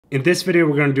In this video,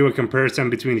 we're going to do a comparison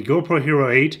between the GoPro Hero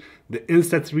 8, the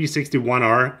Insta360 One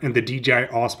R, and the DJI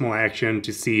Osmo Action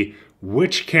to see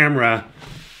which camera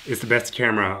is the best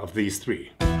camera of these three.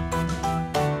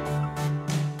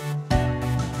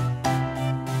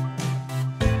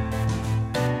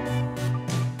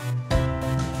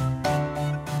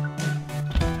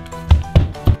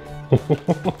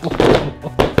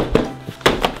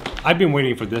 I've been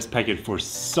waiting for this package for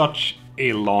such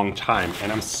a long time,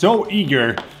 and I'm so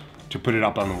eager to put it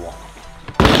up on the wall.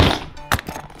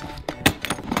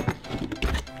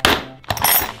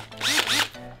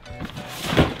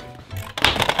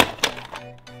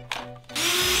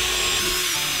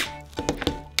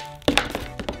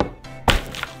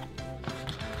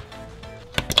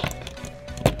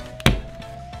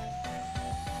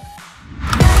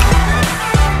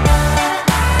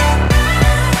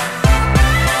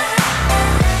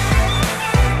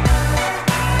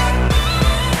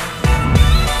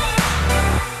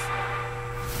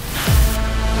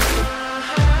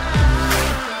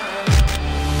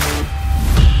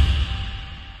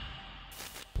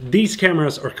 These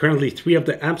cameras are currently three of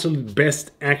the absolute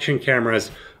best action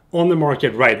cameras on the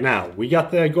market right now. We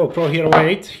got the GoPro Hero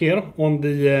 8 here on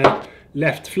the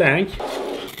left flank.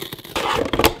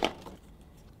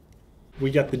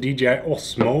 We got the DJI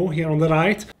Osmo here on the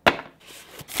right.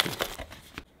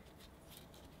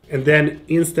 And then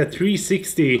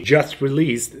Insta360 just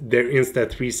released their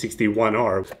Insta360 One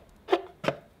R,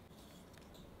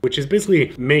 which is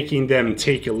basically making them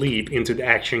take a leap into the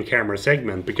action camera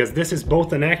segment, because this is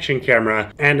both an action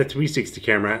camera and a 360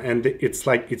 camera, and it's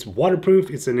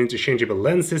waterproof, it's an interchangeable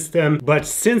lens system, but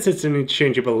since it's an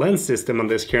interchangeable lens system on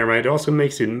this camera, it also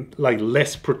makes it like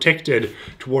less protected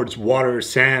towards water,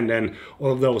 sand, and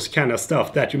all of those kind of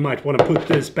stuff that you might want to put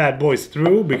these bad boys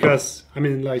through, because I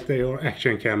mean, like, they are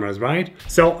action cameras, right?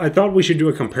 So I thought we should do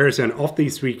a comparison of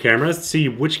these three cameras, see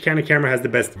which kind of camera has the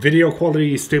best video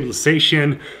quality,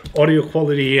 stabilization, audio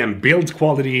quality, and build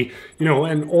quality, you know,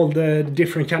 and all the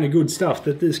different kind of good stuff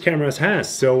that this cameras has.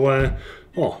 So,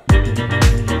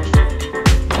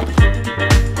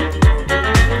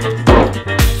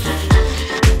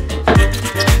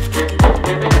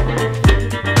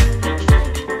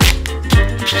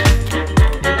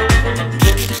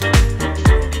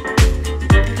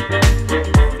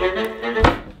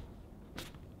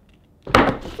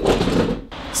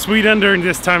 Sweden during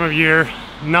this time of year,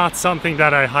 not something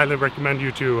that I highly recommend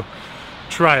you to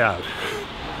try out.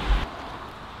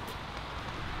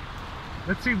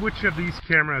 Let's see which of these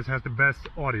cameras has the best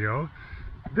audio.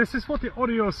 This is what the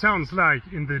audio sounds like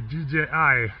in the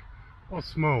DJI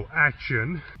Osmo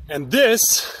Action. And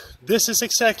this is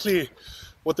exactly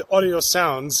what the audio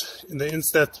sounds in the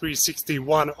Insta360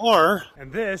 One R.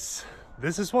 And this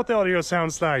is what the audio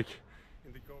sounds like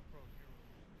in the GoPro Hero.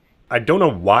 I don't know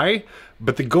why,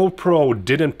 but the GoPro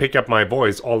didn't pick up my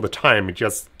voice all the time. It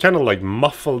just kind of like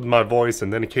muffled my voice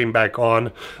and then it came back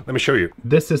on. Let me show you.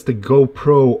 This is the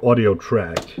GoPro audio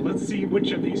track. Let's see which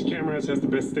of these cameras has the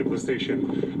best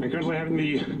stabilization. I'm currently having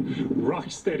the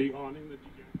Rocksteady on in the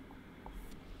DJI.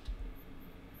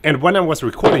 And when I was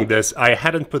recording this, I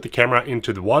hadn't put the camera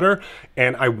into the water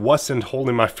and I wasn't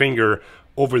holding my finger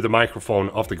over the microphone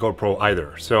of the GoPro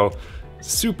either. So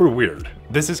super weird.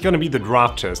 This is going to be the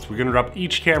drop test. We're going to drop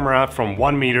each camera from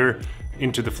 1 meter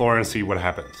into the floor and see what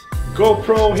happens.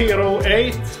 GoPro Hero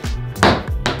 8,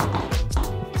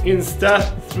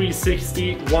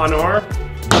 Insta360 One R,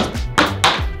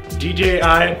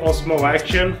 DJI Osmo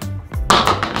Action.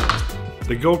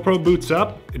 The GoPro boots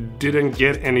up. It didn't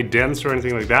get any dents or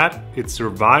anything like that. It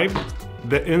survived.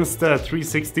 The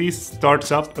Insta360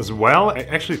 starts up as well. I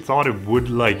actually thought it would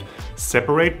like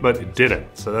separate, but it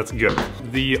didn't, so that's good.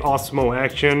 The Osmo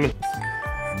Action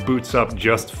boots up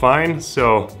just fine,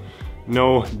 so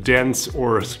no dents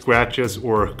or scratches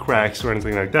or cracks or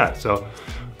anything like that. So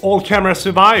all cameras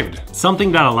survived.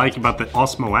 Something that I like about the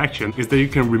Osmo Action is that you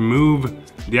can remove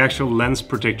the actual lens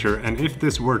protector, and if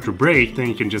this were to break, then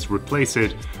you can just replace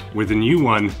it with a new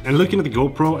one. And looking at the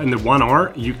GoPro and the One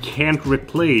R, you can't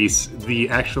replace the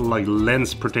actual like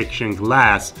lens protection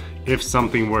glass if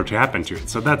something were to happen to it.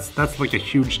 So that's like a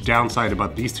huge downside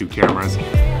about these two cameras.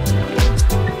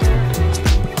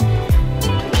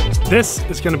 This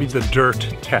is going to be the dirt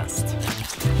test.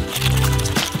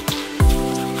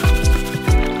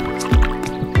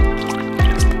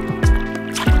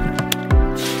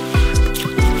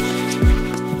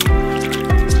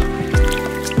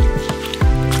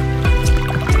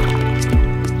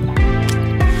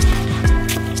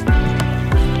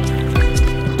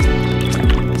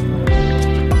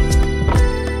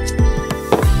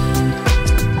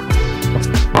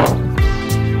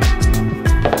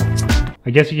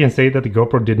 I guess you can say that the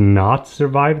GoPro did not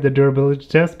survive the durability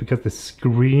test because the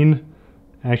screen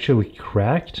actually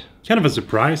cracked. Kind of a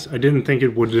surprise. I didn't think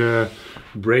it would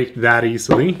break that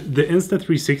easily. The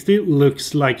Insta360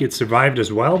 looks like it survived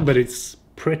as well, but it's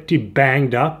pretty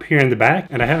banged up here in the back,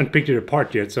 and I haven't picked it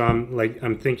apart yet, so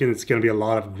I'm thinking it's gonna be a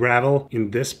lot of gravel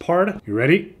in this part. You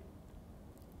ready?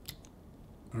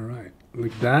 All right,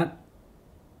 like that.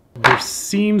 There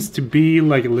seems to be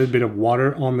like a little bit of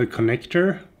water on the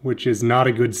connector, which is not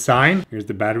a good sign. Here's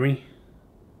the battery.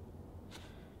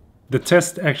 The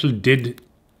test actually did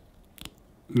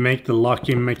make the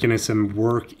locking mechanism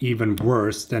work even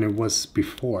worse than it was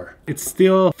before. It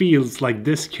still feels like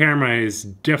this camera is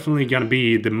definitely gonna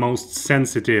be the most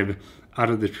sensitive out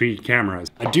of the three cameras.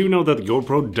 I do know that the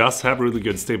GoPro does have really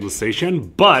good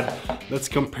stabilization, but let's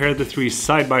compare the three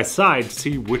side by side to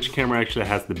see which camera actually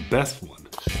has the best one.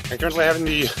 I'm currently having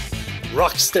the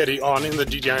rock steady on in the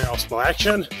DJI Osmo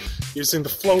Action, using the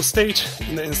flow state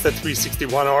in the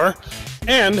Insta360 One R,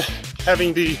 and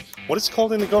having the, what is it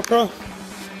called in the GoPro?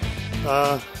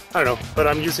 I don't know, but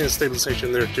I'm using a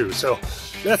stabilization there too, so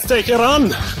let's take a run!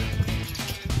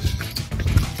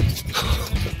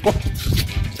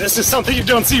 This is something you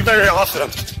don't see very often.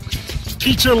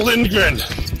 Peter Lindgren,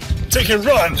 take a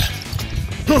run!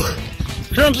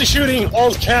 Whew. Currently shooting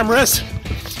all cameras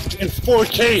in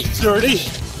 4K 30,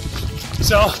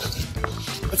 so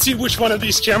let's see which one of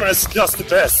these cameras does the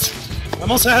best. I'm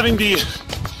also having the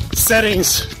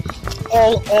settings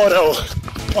all auto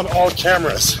on all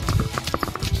cameras.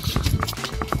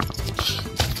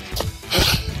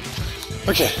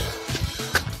 Okay,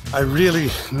 I really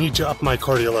need to up my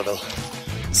cardio level.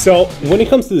 So when it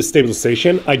comes to the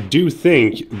stabilization, I do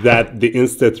think that the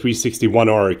Insta360 One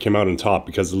R came out on top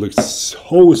because it looks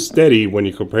so steady when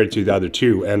you compare it to the other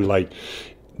two, and like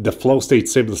the flow state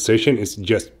stabilization is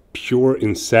just pure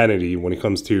insanity when it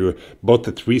comes to both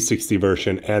the 360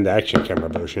 version and the action camera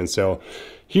version. So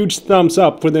huge thumbs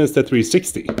up for the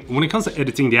Insta360. When it comes to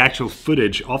editing the actual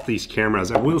footage of these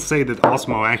cameras, I will say that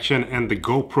Osmo Action and the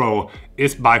GoPro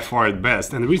is by far the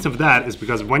best. And the reason for that is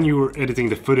because when you're editing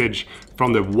the footage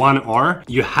from the One R,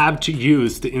 you have to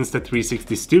use the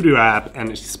Insta360 Studio app and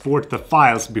export the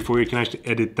files before you can actually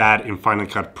edit that in Final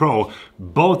Cut Pro,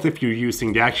 both if you're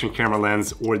using the action camera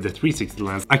lens or the 360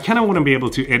 lens. I kind of want to be able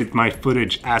to edit my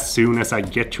footage as soon as I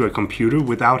get to a computer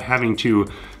without having to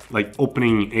like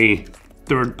opening a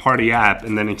third-party app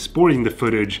and then exporting the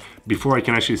footage before I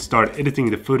can actually start editing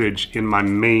the footage in my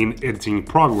main editing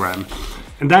program.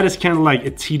 And that is kind of like a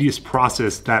tedious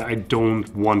process that I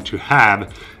don't want to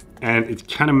have, and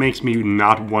it kind of makes me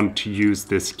not want to use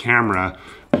this camera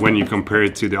when you compare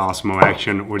it to the Osmo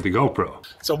Action or the GoPro.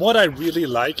 So what I really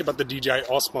like about the DJI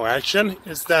Osmo Action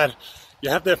is that you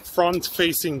have the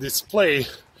front-facing display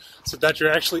so that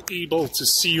you're actually able to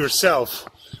see yourself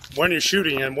when you're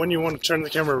shooting, and when you want to turn the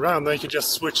camera around, then you can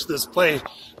just switch the display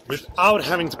without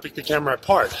having to pick the camera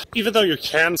apart. Even though you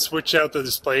can switch out the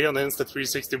display on the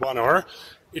Insta360 One R,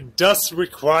 it does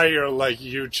require like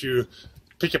you to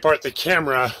pick apart the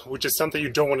camera, which is something you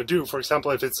don't want to do. For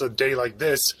example, if it's a day like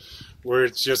this, where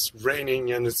it's just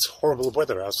raining and it's horrible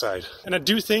weather outside. And I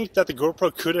do think that the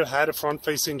GoPro could have had a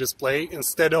front-facing display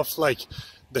instead of like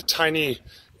the tiny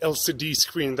LCD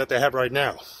screen that they have right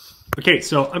now. Okay,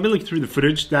 so I've been looking through the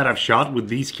footage that I've shot with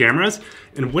these cameras,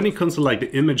 and when it comes to like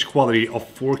the image quality of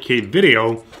 4K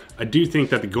video, I do think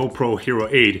that the GoPro Hero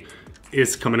 8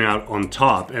 is coming out on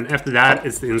top. And after that,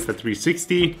 it's the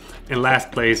Insta360, and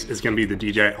last place is gonna be the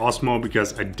DJI Osmo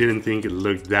because I didn't think it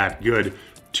looked that good,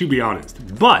 to be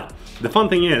honest. But the fun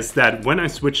thing is that when I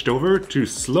switched over to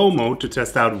slow mode to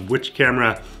test out which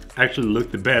camera actually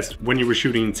looked the best when you were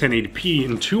shooting 1080p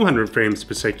in 200 frames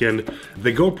per second,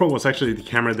 the GoPro was actually the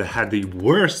camera that had the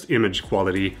worst image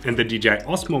quality, and the DJI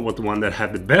Osmo was the one that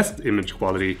had the best image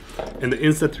quality. And the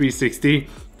Insta360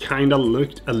 kind of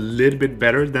looked a little bit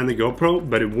better than the GoPro,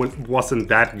 but it wasn't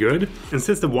that good. And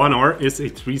since the One R is a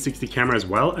 360 camera as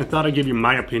well, I thought I'd give you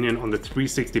my opinion on the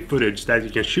 360 footage that you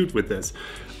can shoot with this.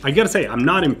 I gotta say, I'm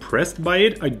not impressed by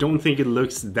it. I don't think it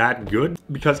looks that good,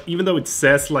 because even though it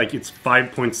says like it's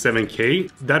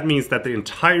 5.7K, that means that the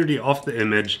entirety of the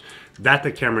image that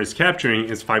the camera is capturing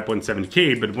is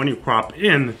 5.7K, but when you crop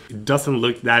in, it doesn't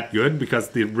look that good because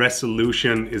the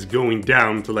resolution is going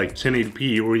down to like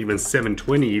 1080p or even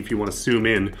 720 if you want to zoom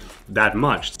in that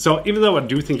much. So even though I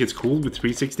do think it's cool with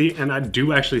 360, and I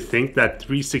do actually think that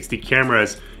 360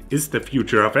 cameras is the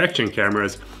future of action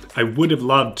cameras, I would have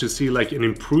loved to see like an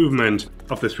improvement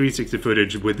of the 360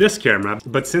 footage with this camera,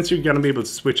 but since you're gonna be able to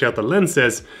switch out the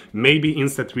lenses, maybe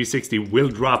Insta360 will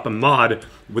drop a mod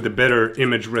with a better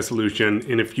image resolution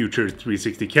in a future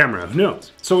 360 camera, who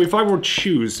knows? So if I were to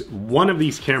choose one of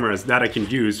these cameras that I can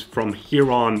use from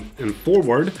here on and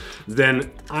forward,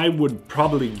 then I would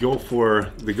probably go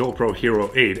for the GoPro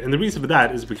Hero 8. And the reason for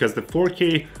that is because the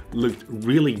 4K looked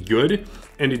really good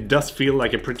and it does feel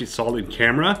like a pretty solid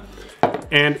camera.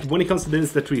 And when it comes to the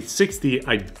Insta360,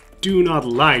 I do not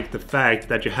like the fact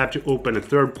that you have to open a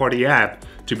third-party app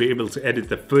to be able to edit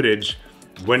the footage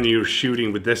when you're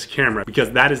shooting with this camera,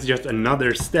 because that is just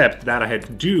another step that I had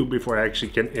to do before I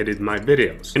actually can edit my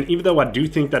videos. And even though I do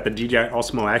think that the DJI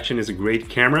Osmo Action is a great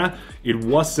camera, it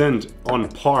wasn't on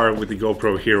par with the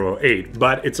GoPro Hero 8,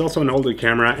 but it's also an older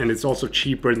camera and it's also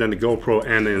cheaper than the GoPro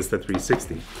and the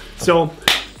Insta360. So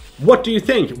what do you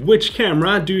think? Which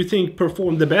camera do you think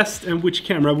performed the best and which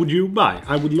camera would you buy?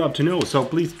 I would love to know, so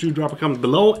please do drop a comment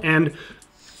below. And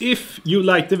if you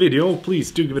liked the video,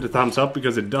 please do give it a thumbs up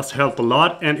because it does help a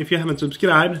lot. And if you haven't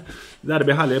subscribed, that'd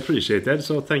be highly appreciated.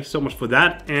 So thank you so much for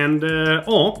that. And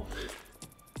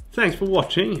thanks for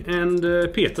watching.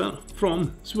 And Peter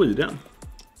from Sweden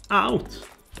out.